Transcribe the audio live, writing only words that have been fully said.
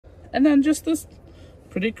And then just this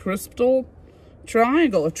pretty crystal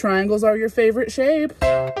triangle, if triangles are your favorite shape.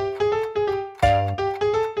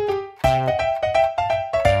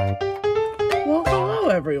 Well, hello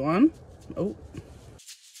everyone. Oh.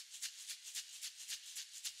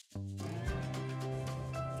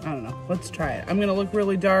 I don't know, let's try it. I'm gonna look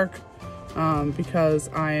really dark because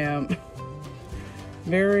I am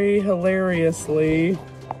very hilariously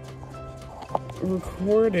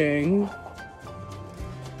recording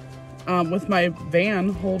with my van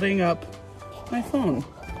holding up my phone.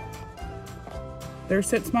 There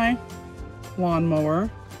sits my lawnmower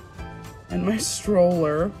and my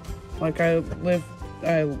stroller. Like I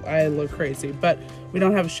look crazy, but we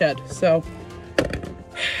don't have a shed, so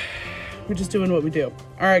we're just doing what we do.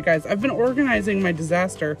 All right, guys, I've been organizing my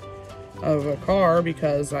disaster of a car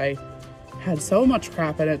because I had so much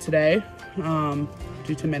crap in it today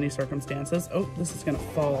due to many circumstances. Oh, this is gonna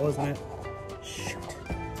fall, isn't it? Shoot.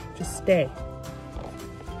 Just stay.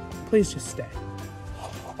 Please just stay.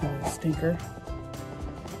 Oh, stinker.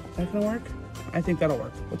 Is that gonna work? I think that'll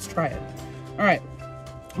work. Let's try it. All right,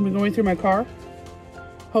 I'm going through my car.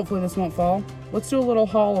 Hopefully this won't fall. Let's do a little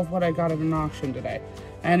haul of what I got at an auction today.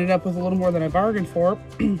 I ended up with a little more than I bargained for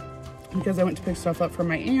because I went to pick stuff up from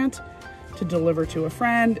my aunt to deliver to a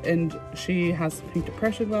friend, and she has some pink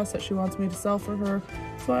depression glass that she wants me to sell for her.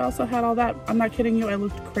 So I also had all that. I'm not kidding you, I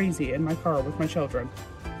looked crazy in my car with my children.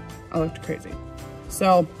 I looked crazy.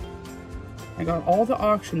 So I got all the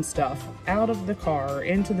auction stuff out of the car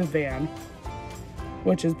into the van,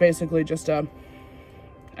 which is basically just a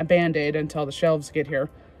band-aid until the shelves get here.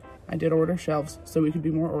 I did order shelves so we could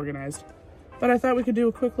be more organized. But I thought we could do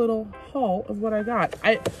a quick little haul of what I got.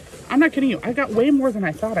 I'm not kidding you, I got way more than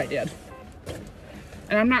I thought I did.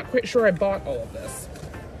 And I'm not quite sure I bought all of this.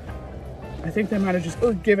 I think they might have just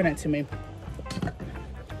given it to me.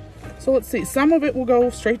 So let's see, some of it will go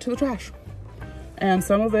straight to the trash. And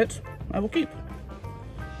some of it I will keep.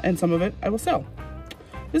 And some of it I will sell.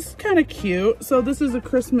 This is kind of cute. So this is a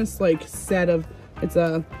Christmas like set of, it's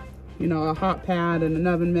a, you know, a hot pad and an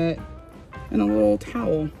oven mitt and a little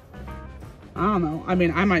towel. I don't know. I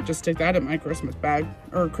mean, I might just stick that in my Christmas bag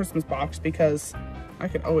or Christmas box because I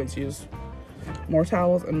could always use more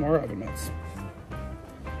towels and more oven mitts.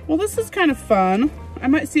 Well, this is kind of fun. I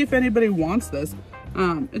might see if anybody wants this.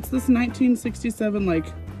 It's this 1967 like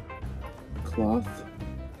cloth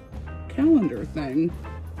calendar thing.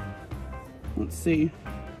 Let's see.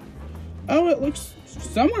 Oh, it looks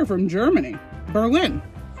somewhere from Germany, Berlin.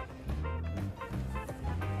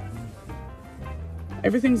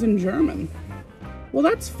 Everything's in German. Well,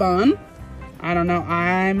 that's fun. I don't know.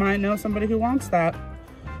 I might know somebody who wants that.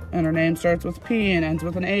 And her name starts with P and ends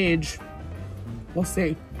with an age. We'll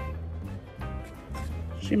see.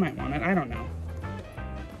 She might want it. I don't know.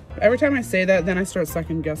 Every time I say that, then I start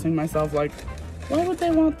second guessing myself. Like, why would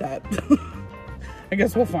they want that? I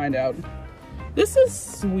guess we'll find out. This is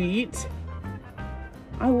sweet.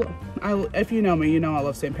 If you know me, you know I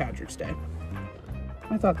love St. Patrick's Day.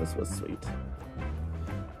 I thought this was sweet.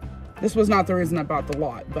 This was not the reason I bought the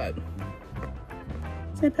lot, but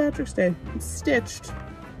St. Patrick's Day, it's stitched.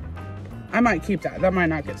 I might keep that. That might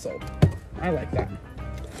not get sold. I like that.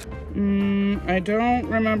 I don't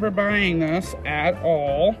remember buying this at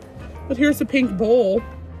all, but here's a pink bowl.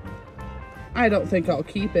 I don't think I'll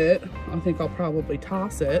keep it. I think I'll probably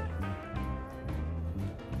toss it.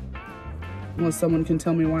 Unless someone can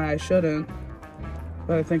tell me why I shouldn't.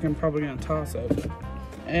 But I think I'm probably gonna toss it.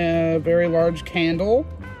 A very large candle.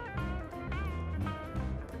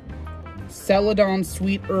 Celadon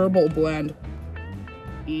Sweet Herbal Blend.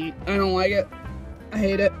 I don't like it. I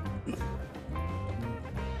hate it.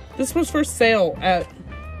 This was for sale at,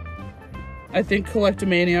 I think,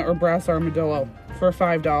 Collectomania or Brass Armadillo for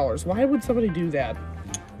 $5. Why would somebody do that?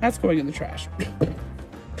 That's going in the trash.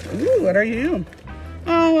 Ooh, what are you?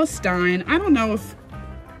 Oh, a Stein. I don't know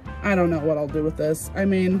what I'll do with this. I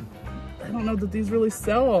mean, I don't know that these really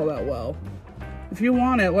sell all that well. If you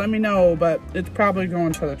want it, let me know, but it's probably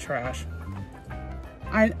going to the trash.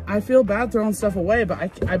 I feel bad throwing stuff away, but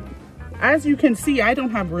I as you can see, I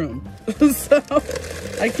don't have room. So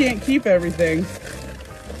I can't keep everything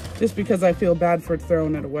just because I feel bad for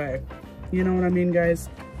throwing it away. You know what I mean, guys?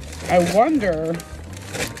 I wonder,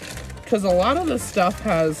 because a lot of this stuff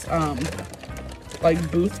has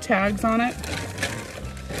like booth tags on it.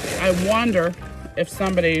 I wonder if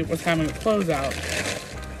somebody was having a closeout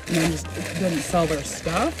and then just didn't sell their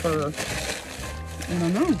stuff, or I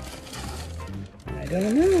don't know. I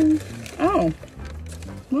don't know. Oh,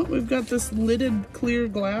 well, we've got this lidded clear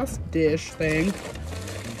glass dish thing.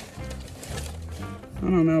 I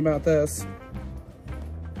don't know about this.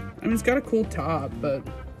 I mean, it's got a cool top, but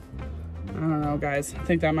I don't know, guys. I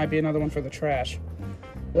think that might be another one for the trash.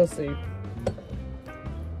 We'll see.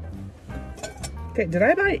 Okay, did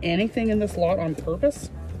I buy anything in this lot on purpose?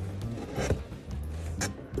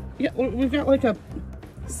 Yeah, we've got like a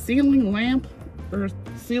ceiling lamp or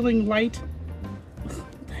ceiling light.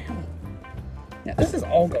 What the hell? Yeah, this is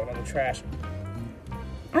all going in the trash.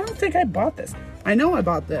 I don't think I bought this. I know I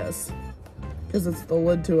bought this because it's the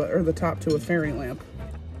lid to it, or the top to a fairy lamp.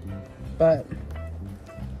 But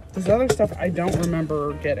this other stuff I don't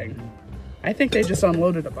remember getting. I think they just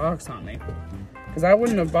unloaded a box on me because I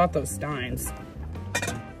wouldn't have bought those steins.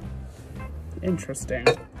 Interesting.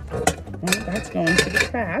 Well, that's going to the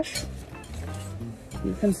trash.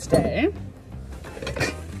 You can stay.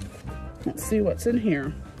 Let's see what's in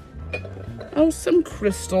here. Oh, some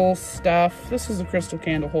crystal stuff. This is a crystal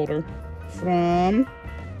candle holder from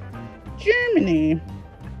Germany.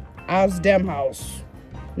 Aus dem Haus.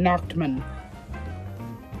 Nachtmann.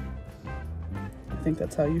 I think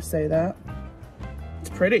that's how you say that. It's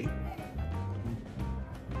pretty.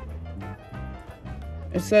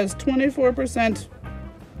 It says 24%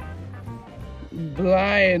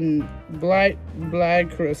 Bly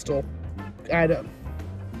crystal. I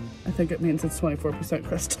think it means it's 24%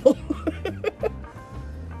 crystal.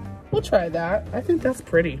 We'll try that. I think that's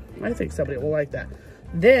pretty. I think somebody will like that.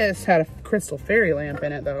 This had a crystal fairy lamp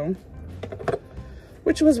in it though,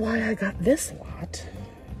 which was why I got this lot.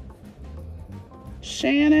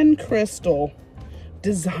 Shannon Crystal,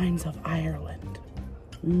 Designs of Ireland.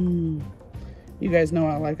 You guys know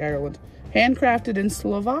I like Ireland. Handcrafted in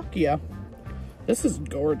Slovakia. This is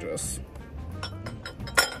gorgeous.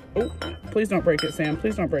 Oh, please don't break it, Sam.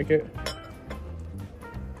 Please don't break it.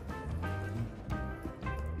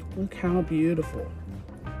 Look how beautiful.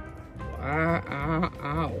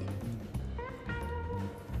 Wow.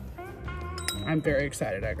 I'm very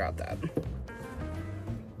excited I got that.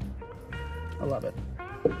 I love it.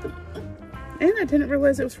 And I didn't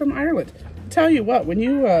realize it was from Ireland. Tell you what, when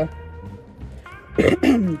you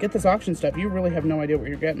get this auction stuff, you really have no idea what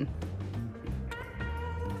you're getting.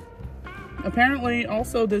 Apparently,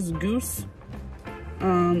 also this goose,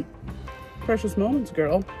 Precious Moments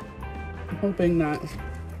girl, I'm hoping that,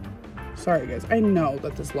 sorry guys, I know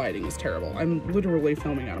that this lighting is terrible. I'm literally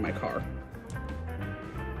filming out of my car.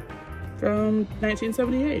 From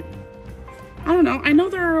 1978. I don't know. I know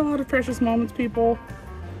there are a lot of Precious Moments people.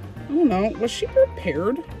 I don't know. Was she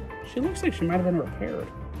repaired? She looks like she might have been repaired.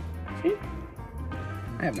 See?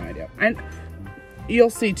 I have no idea.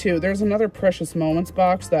 You'll see too. There's another Precious Moments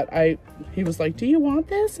box that he was like, do you want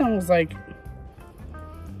this? And I was like,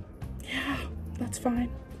 yeah, that's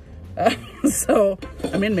fine. So,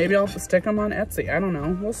 I mean, maybe I'll stick them on Etsy. I don't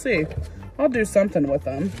know. We'll see. I'll do something with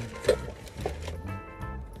them.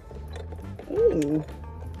 Ooh.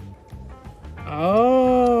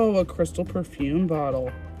 Oh, a crystal perfume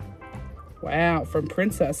bottle. Wow, from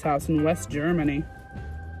Princess House in West Germany.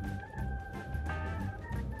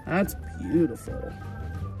 That's beautiful.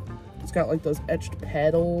 It's got like those etched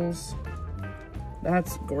petals.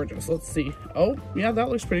 That's gorgeous. Let's see. Oh, yeah, that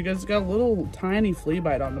looks pretty good. It's got a little tiny flea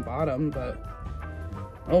bite on the bottom, but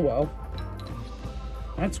oh well.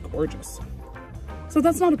 That's gorgeous. So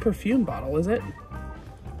that's not a perfume bottle, is it?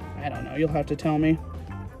 I don't know. You'll have to tell me.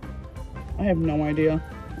 I have no idea.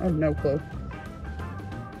 I have no clue.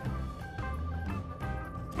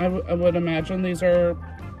 I would imagine these are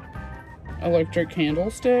electric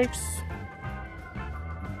candlesticks.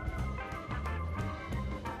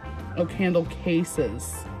 Oh, candle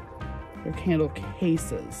cases. They're candle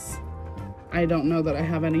cases. I don't know that I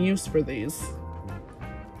have any use for these.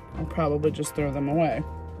 I'll probably just throw them away.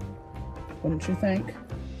 Wouldn't you think?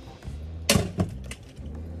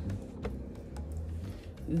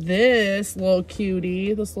 This little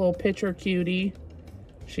cutie, this little picture cutie,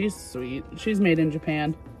 she's sweet. She's made in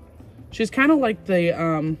Japan. She's kind of like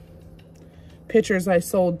the pictures I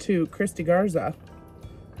sold to Christy Garza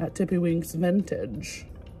at Tippy Winks Vintage.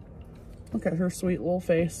 Look at her sweet little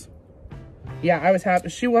face. Yeah, I was happy.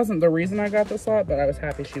 She wasn't the reason I got this lot, but I was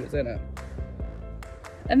happy she was in it.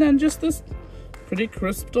 And then just this pretty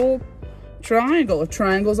crystal triangle. If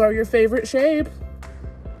triangles are your favorite shape,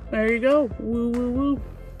 there you go. Woo, woo, woo.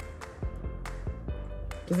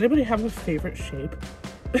 Does anybody have a favorite shape?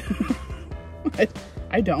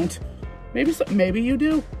 I don't. Maybe so, maybe you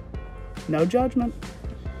do. No judgment.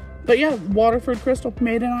 But yeah, Waterford crystal,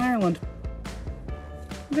 made in Ireland.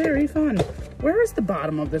 Very fun. Where is the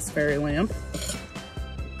bottom of this fairy lamp?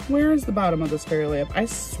 Where is the bottom of this fairy lamp? I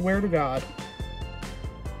swear to God.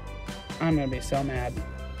 I'm gonna be so mad.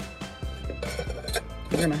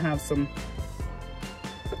 We're gonna have some...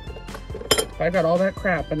 If I got all that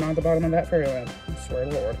crap but not the bottom of that fairy lamp, I swear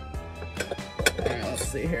to Lord. All right, let's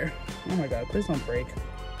see here. Oh my God, please don't break.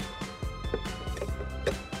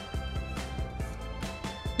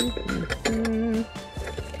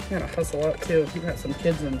 Gotta hustle up too. We got some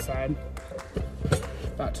kids inside.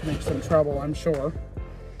 About to make some trouble, I'm sure.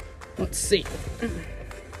 Let's see.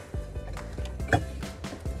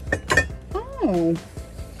 Oh,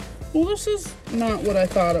 well, this is not what I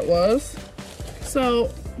thought it was.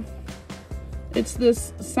 So, it's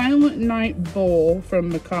this Silent Night bowl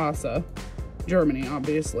from Mikasa, Germany,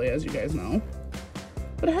 obviously, as you guys know.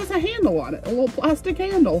 But it has a handle on it, a little plastic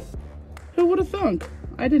handle. Who would have thunk?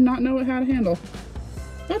 I did not know it had a handle.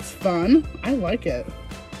 That's fun. I like it.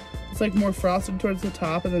 It's like more frosted towards the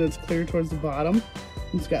top and then it's clear towards the bottom.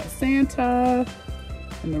 It's got Santa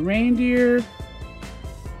and the reindeer.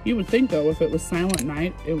 You would think though, if it was Silent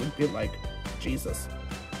Night, it would be like Jesus.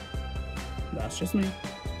 That's just me.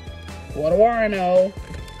 What do I know?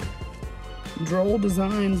 Droll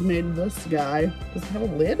Designs made this guy. Does it have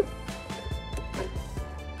a lid?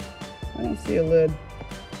 I don't see a lid.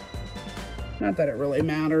 Not that it really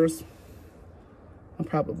matters. I'll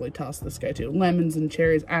probably toss this guy too. Lemons and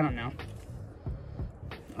cherries, I don't know.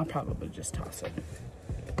 I'll probably just toss it.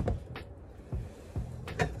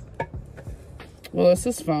 Well, this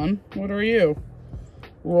is fun. What are you?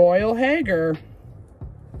 Royal Hager.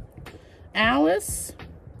 Alice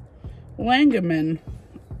Langeman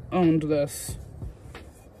owned this.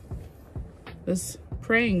 This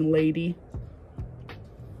praying lady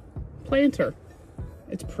planter.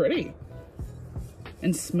 It's pretty.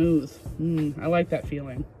 And smooth. I like that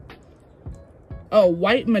feeling. Oh,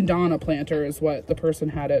 White Madonna planter is what the person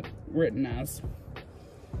had it written as.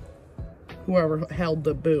 Whoever held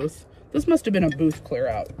the booth. This must have been a booth clear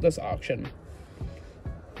out, this auction.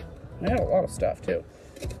 They had a lot of stuff too.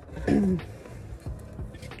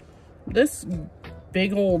 This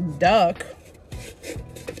big old duck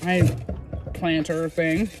planter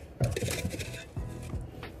thing.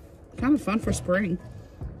 Kind of fun for spring.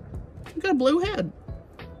 It's got a blue head.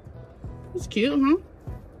 It's cute, huh?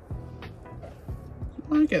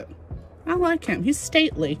 I like it. I like him. He's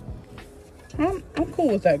stately. I'm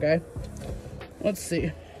cool with that guy. Let's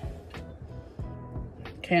see.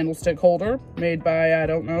 Candlestick holder made by I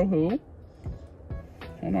don't know who.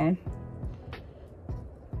 Hold on.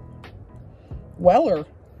 Weller.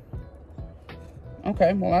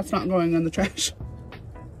 Okay, well that's not going in the trash.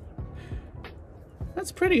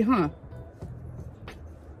 That's pretty, huh?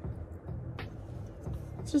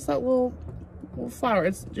 It's just that little flower.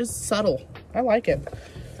 It's just subtle. I like it.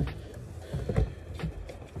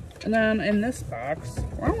 And then in this box,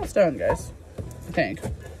 we're almost done, guys. I think.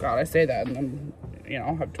 God, I say that and then, you know,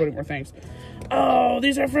 I'll have 20 more things. Oh,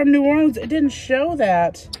 these are from New Orleans. It didn't show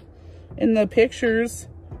that in the pictures.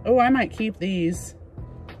 Oh, I might keep these.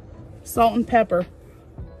 Salt and pepper.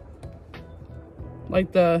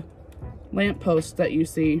 Like the lamppost that you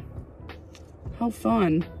see. How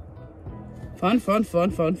fun. Fun, fun,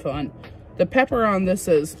 fun, fun, fun. The pepper on this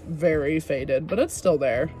is very faded, but it's still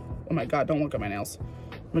there. Oh my God, don't look at my nails.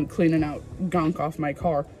 I've been cleaning out gunk off my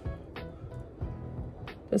car.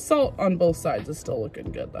 The salt on both sides is still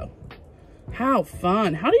looking good though. How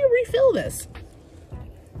fun. How do you refill this?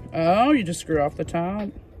 Oh, you just screw off the top.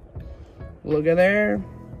 Look at there.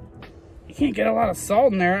 You can't get a lot of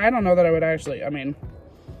salt in there. I don't know that I would actually, I mean,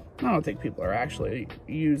 I don't think people are actually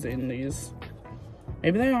using these.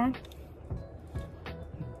 Maybe they are.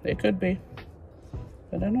 They could be.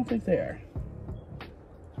 But I don't think they are.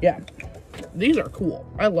 Yeah. These are cool.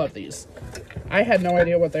 I love these. I had no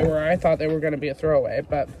idea what they were. I thought they were going to be a throwaway,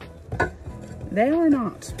 but they are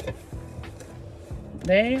not.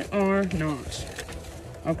 They are not.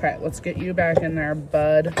 Okay, let's get you back in there,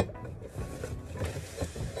 bud.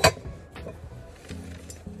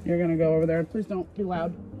 You're going to go over there. Please don't be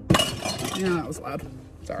loud. Yeah, that was loud.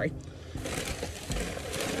 Sorry.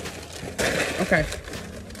 Okay.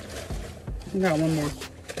 I got one more.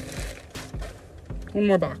 One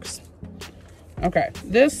more box. Okay,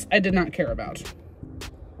 this I did not care about.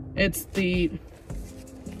 It's the,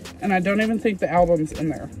 and I don't even think the album's in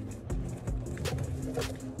there.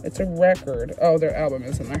 It's a record. Oh, their album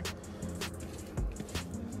is in there.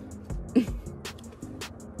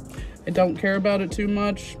 I don't care about it too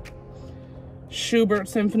much. Schubert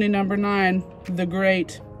Symphony No. 9, the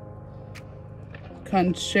great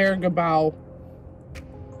Concertgebouw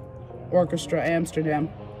Orchestra, Amsterdam.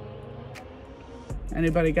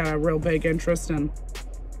 Anybody got a real big interest in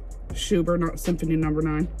Schubert Symphony No.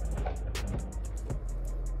 9?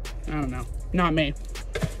 I don't know. Not me.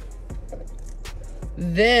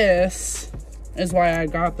 This is why I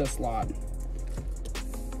got this lot.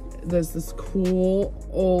 There's this cool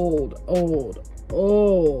old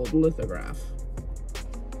old lithograph.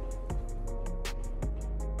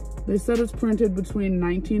 They said it's printed between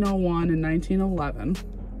 1901 and 1911.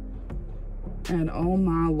 And oh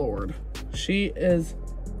my lord, she is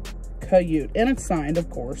cute. And it's signed, of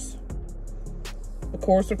course. Of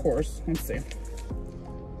course. Let's see.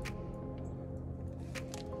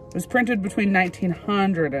 It was printed between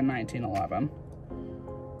 1900 and 1911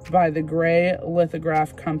 by the Gray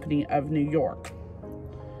Lithograph Company of New York.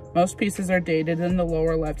 Most pieces are dated in the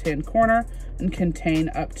lower left-hand corner and contain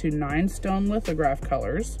up to 9 stone lithograph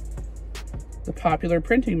colors, the popular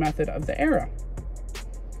printing method of the era.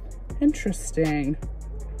 Interesting.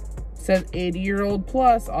 It says 80-year-old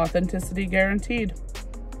plus, authenticity guaranteed.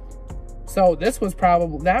 So this was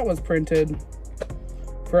probably, that was printed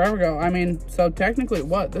forever ago. I mean, so technically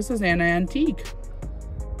what? This is an antique.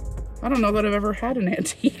 I don't know that I've ever had an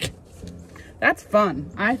antique. That's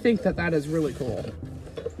fun. I think that that is really cool.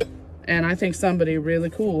 And I think somebody really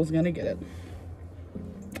cool is going to get it.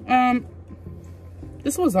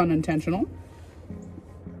 This was unintentional.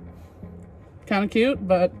 Kind of cute,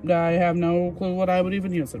 but I have no clue what I would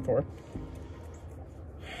even use it for.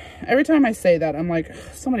 Every time I say that, I'm like,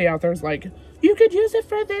 somebody out there is like, you could use it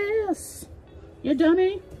for this, you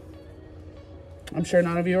dummy. I'm sure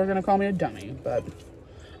none of you are going to call me a dummy, but...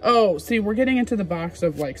 Oh, see, we're getting into the box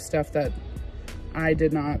of, like, stuff that I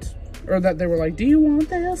did not... Or that they were like, do you want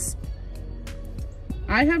this?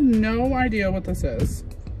 I have no idea what this is.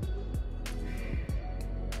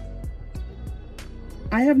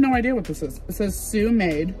 I have no idea what this is. It says Sue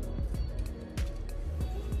Made.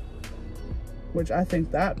 Which I think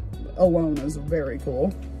that alone is very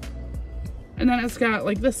cool. And then it's got,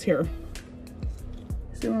 like, this here.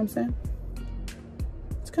 See what I'm saying?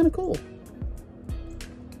 It's kind of cool.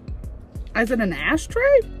 Is it an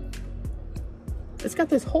ashtray? It's got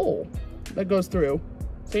this hole that goes through.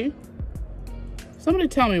 See? Somebody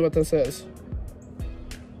tell me what this is.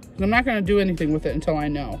 'Cause I'm not going to do anything with it until I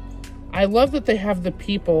know. I love that they have the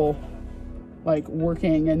people like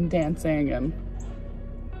working and dancing and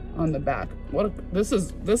on the back. This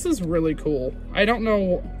is really cool. I don't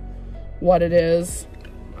know what it is.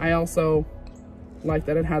 I also like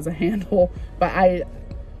that it has a handle, but I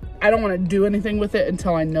don't want to do anything with it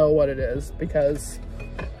until I know what it is, because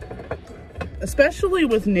especially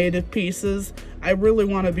with native pieces, I really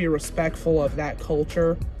want to be respectful of that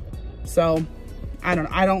culture. So I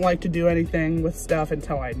don't like to do anything with stuff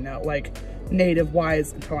until I know, like native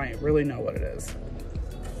wise, until I really know what it is,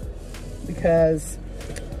 because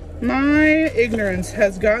my ignorance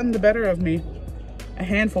has gotten the better of me a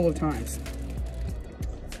handful of times.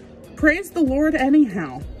 Praise the Lord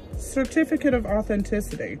anyhow. Certificate of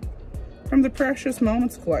authenticity from the Precious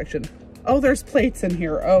Moments collection. Oh, there's plates in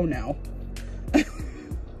here. Oh no.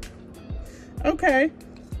 Okay,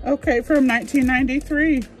 from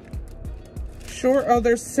 1993. Sure. Oh,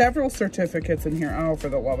 there's several certificates in here. Oh, for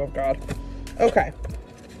the love of God. Okay.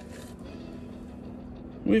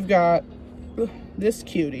 We've got this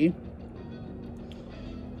cutie.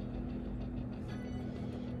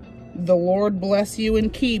 The Lord bless you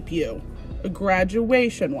and keep you. A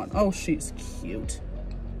graduation one. Oh, she's cute.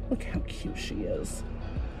 Look how cute she is.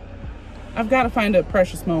 I've got to find a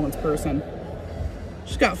Precious Moments person.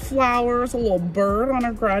 She's got flowers, a little bird on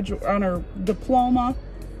her diploma.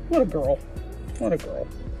 What a girl. What a girl.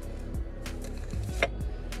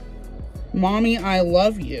 Mommy, I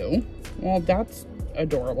love you. Well, that's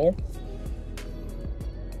adorable.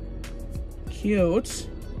 Cute.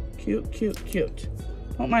 Cute.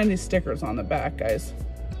 Don't mind these stickers on the back, guys.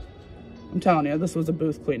 I'm telling you, this was a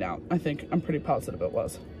booth clean out. I'm pretty positive it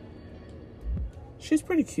was. She's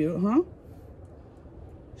pretty cute, huh?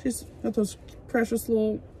 She's got those precious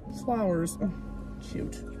little flowers. Oh,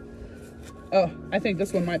 cute. Oh, I think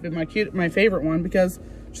this one might be my favorite one, because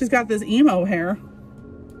she's got this emo hair.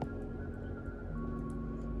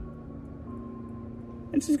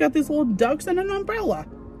 And she's got these little ducks and an umbrella.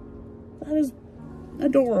 That is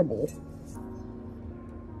adorable.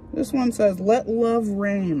 This one says, let love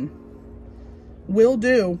rain. Will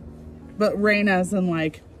do. But rain as in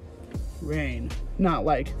like rain. Not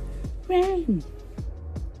like rain.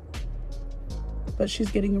 But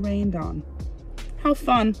she's getting rained on. How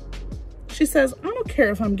fun. She says, I don't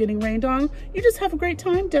care if I'm getting rained on. You just have a great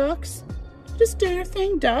time, ducks. Just do your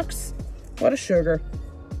thing, ducks. What a sugar.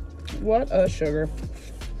 What a sugar.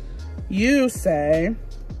 You say,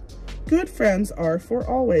 good friends are for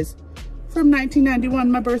always. From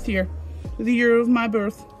 1991, my birth year. The year of my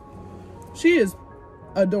birth. She is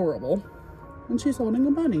adorable. And she's holding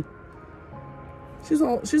a bunny. She's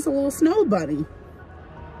a little snow bunny.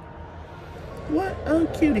 What a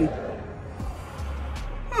cutie.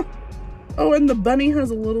 Huh. Oh, and the bunny has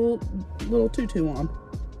a little tutu on.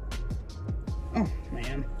 Oh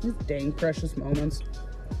man, these dang precious moments.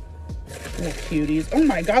 Little cuties. Oh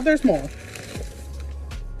my God, there's more.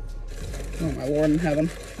 Oh my Lord in heaven.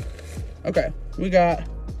 Okay, we got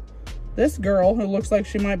this girl who looks like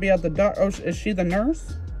she might be at the doctor. Oh, is she the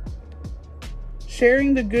nurse?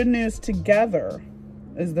 Sharing the good news together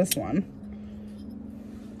is this one.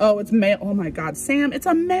 Oh, it's mail. Oh my God, Sam, it's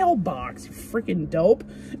a mailbox. You freaking dope.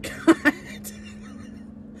 God.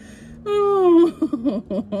 Oh,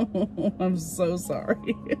 I'm so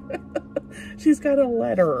sorry. She's got a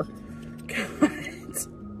letter. God.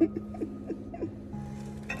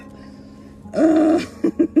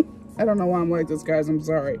 I don't know why I'm like this, guys. I'm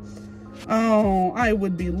sorry. Oh, I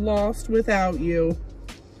would be lost without you.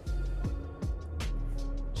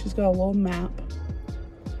 She's got a little map.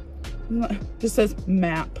 Just says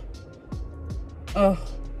map. Oh,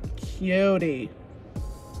 cutie.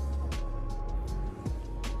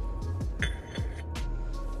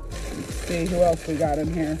 Let's see who else we got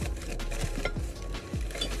in here.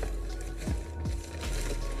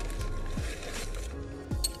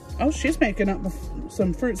 Oh, she's making up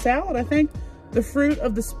some fruit salad, I think. The fruit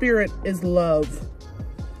of the Spirit is love.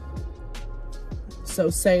 So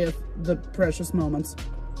saith the precious moments.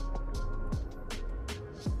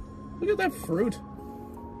 Look at that fruit.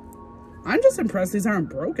 I'm just impressed these aren't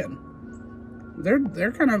broken.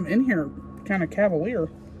 They're kind of in here, kind of cavalier.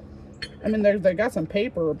 I mean, they got some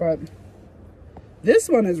paper, but this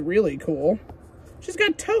one is really cool. She's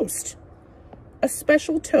got toast. A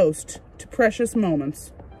special toast to precious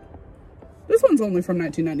moments. This one's only from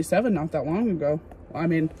 1997, not that long ago. I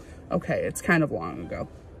mean, okay, it's kind of long ago.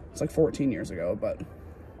 It's like 14 years ago, but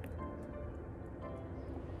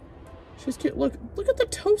she's cute. Look at the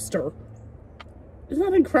toaster. Isn't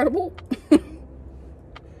that incredible?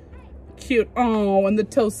 Cute. Oh, and the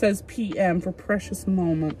toast says PM for precious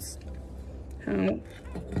moments.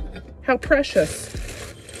 How precious,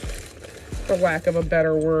 for lack of a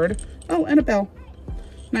better word. Oh, and a bell.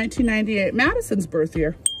 1998, Madison's birth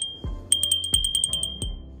year.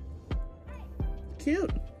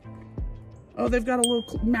 Cute. Oh, they've got a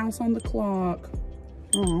little mouse on the clock.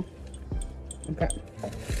 Oh, okay.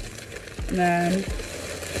 And then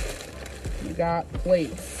we got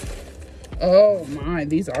plates. Oh my,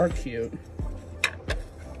 these are cute.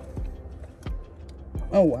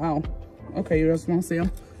 Oh wow. Okay, you guys want to see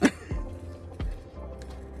them?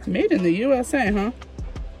 Made in the USA, huh?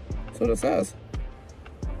 That's what it says.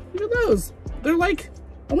 Look at those. They're like,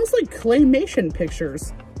 almost like claymation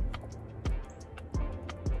pictures.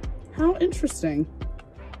 How interesting.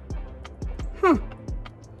 Huh.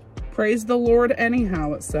 Praise the Lord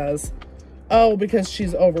anyhow, it says. Oh, because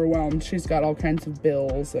she's overwhelmed. She's got all kinds of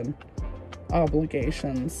bills and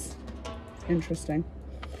obligations. Interesting.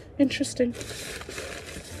 Interesting.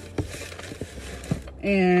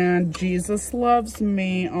 And Jesus loves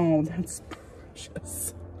me. Oh, that's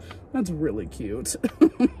precious. That's really cute.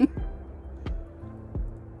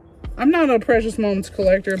 I'm not a precious moments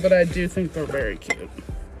collector, but I do think they're very cute.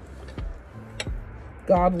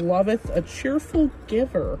 God loveth a cheerful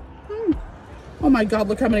giver. Oh my God,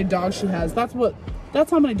 look how many dogs she has. That's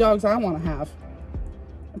how many dogs I want to have.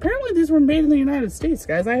 Apparently these were made in the United States,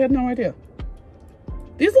 guys. I had no idea.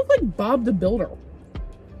 These look like Bob the Builder.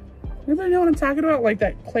 Anybody know what I'm talking about? Like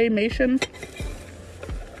that claymation?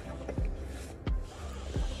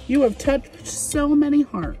 You have touched so many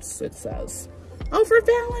hearts, it says. Oh, for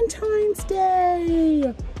Valentine's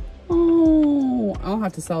Day. Oh, I'll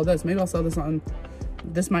have to sell this. Maybe I'll sell this on,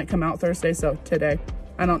 this might come out Thursday, so today.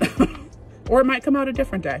 I don't know. Or it might come out a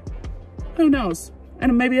different day. Who knows?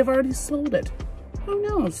 And maybe I've already sold it. Who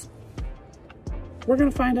knows? We're gonna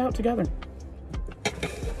find out together.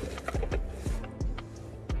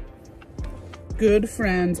 Good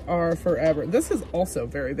friends are forever. This is also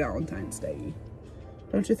very Valentine's Day,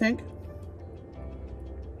 don't you think?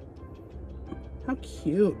 How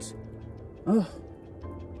cute. Oh.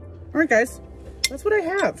 All right, guys, that's what I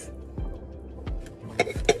have.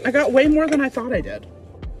 I got way more than I thought I did.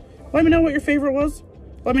 Let me know what your favorite was.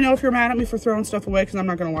 Let me know if you're mad at me for throwing stuff away, because I'm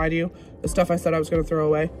not gonna lie to you. The stuff I said I was gonna throw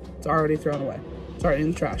away, it's already thrown away. It's already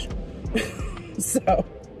in the trash. So,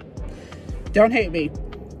 don't hate me.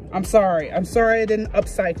 I'm sorry. I'm sorry I didn't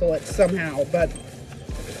upcycle it somehow, but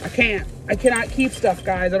I can't. I cannot keep stuff,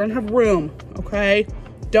 guys. I don't have room, okay?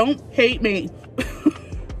 Don't hate me.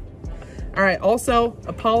 All right, also,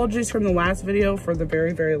 apologies from the last video for the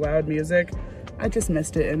very, very loud music. I just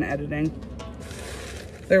missed it in editing.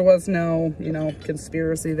 There was no, you know,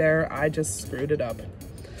 conspiracy there. I just screwed it up.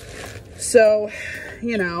 So,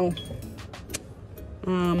 you know,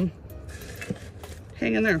 hang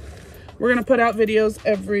in there. We're gonna put out videos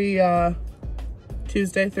every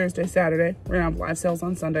Tuesday, Thursday, Saturday. We're gonna have live sales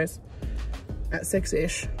on Sundays at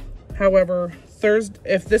 6-ish. However,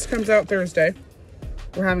 if this comes out Thursday,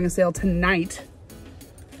 we're having a sale tonight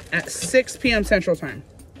at 6 p.m. Central Time.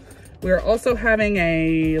 We are also having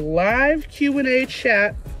a live Q&A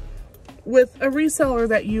chat with a reseller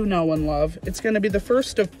that you know and love. It's going to be the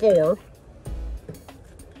first of 4.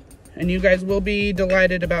 And you guys will be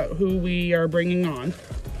delighted about who we are bringing on.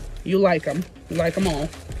 You like them. You like them all.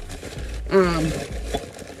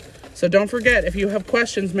 So don't forget, if you have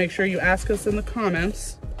questions, make sure you ask us in the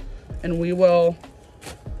comments. And we will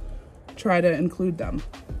try to include them.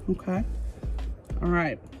 Okay? All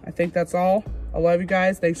right. I think that's all. I love you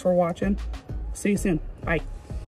guys. Thanks for watching. See you soon. Bye.